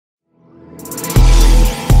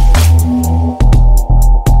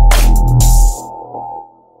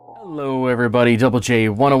everybody, Double J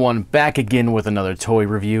 101 back again with another toy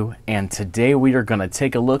review, and today we are going to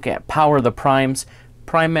take a look at Power of the Primes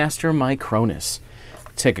Prime Master MICRONUS.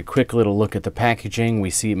 Take a quick little look at the packaging. We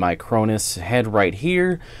see MICRONUS head right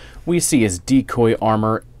here. We see his decoy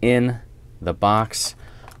armor in the box.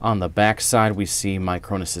 On the back side we see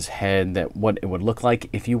MICRONUS's head, that what it would look like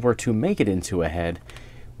if you were to make it into a head.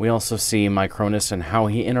 We also see MICRONUS and how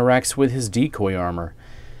he interacts with his decoy armor.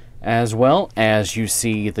 As well as you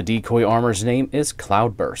see the decoy armor's name is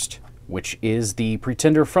Cloudburst, which is the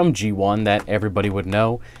pretender from G1 that everybody would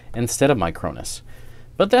know instead of MICRONUS.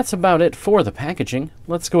 But that's about it for the packaging.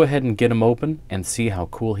 Let's go ahead and get him open and see how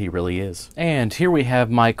cool he really is. And here we have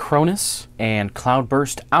MICRONUS and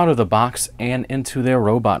Cloudburst out of the box and into their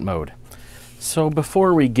robot mode. So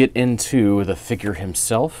before we get into the figure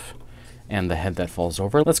himself and the head that falls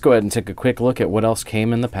over, let's go ahead and take a quick look at what else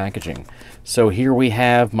came in the packaging. So here we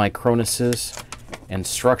have MICRONUS's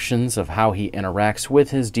instructions of how he interacts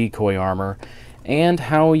with his decoy armor and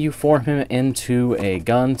how you form him into a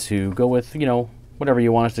gun to go with, you know, whatever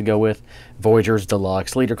you want it to go with, Voyagers,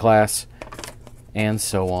 Deluxe, Leader Class, and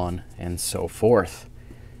so on and so forth.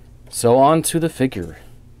 So on to the figure.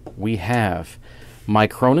 We have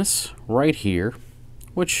MICRONUS right here,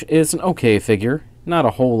 which is an okay figure. Not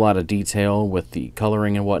a whole lot of detail with the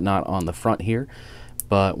coloring and whatnot on the front here,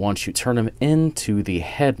 but once you turn him into the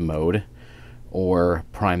head mode or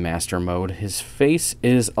Prime Master mode, his face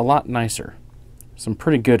is a lot nicer. Some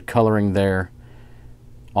pretty good coloring there,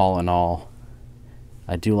 all in all.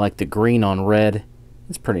 I do like the green on red.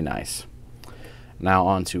 It's pretty nice. Now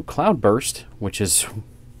on to Cloudburst, which is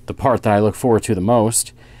the part that I look forward to the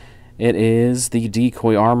most. It is the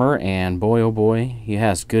decoy armor, and boy oh boy, he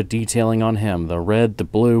has good detailing on him. The red, the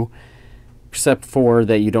blue, except for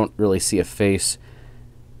that you don't really see a face.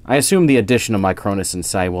 I assume the addition of MICRONUS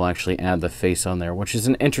inside will actually add the face on there, which is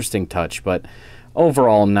an interesting touch, but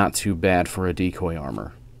overall not too bad for a decoy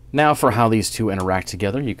armor. Now for how these two interact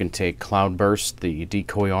together, you can take Cloudburst, the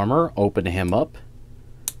decoy armor, open him up,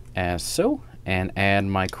 as so, and add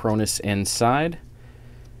MICRONUS inside.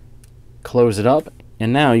 Close it up.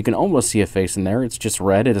 And now you can almost see a face in there. It's just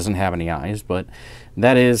red. It doesn't have any eyes, but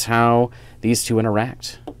that is how these two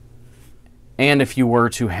interact. And if you were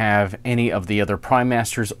to have any of the other Prime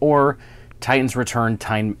Masters or Titans Return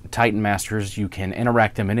Titan Masters, you can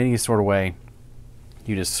interact them in any sort of way.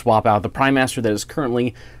 You just swap out the Prime Master that is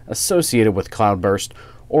currently associated with Cloudburst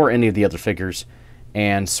or any of the other figures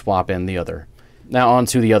and swap in the other. Now on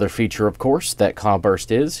to the other feature, of course, that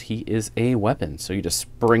Cloudburst is. He is a weapon. So you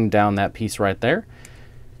just bring down that piece right there.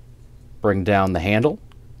 Bring down the handle,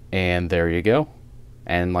 and there you go.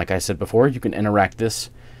 And like I said before, you can interact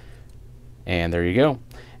this, and there you go.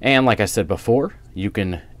 And like I said before, you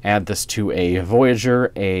can add this to a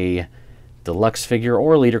Voyager, a Deluxe figure,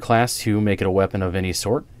 or Leader Class to make it a weapon of any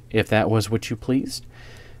sort, if that was what you pleased.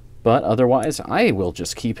 But otherwise, I will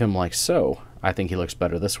just keep him like so. I think he looks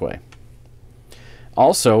better this way.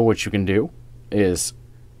 Also, what you can do is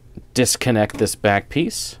disconnect this back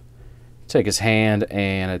piece. Take his hand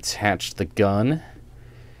and attach the gun,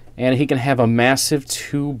 and he can have a massive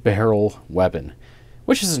 2-barrel weapon,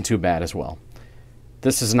 which isn't too bad as well.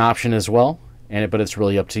 This is an option as well, but it's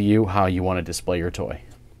really up to you how you want to display your toy.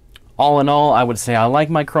 All in all, I would say I like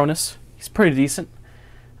MICRONUS. He's pretty decent.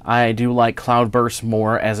 I do like Cloudburst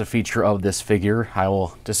more as a feature of this figure. I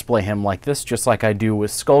will display him like this, just like I do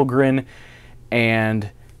with Skullgrin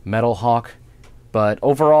and Metal Hawk. But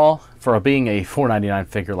overall, for being a $4.99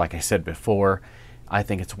 figure, like I said before, I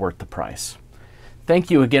think it's worth the price.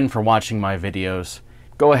 Thank you again for watching my videos.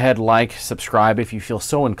 Go ahead, like, subscribe if you feel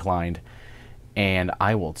so inclined, and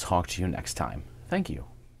I will talk to you next time. Thank you.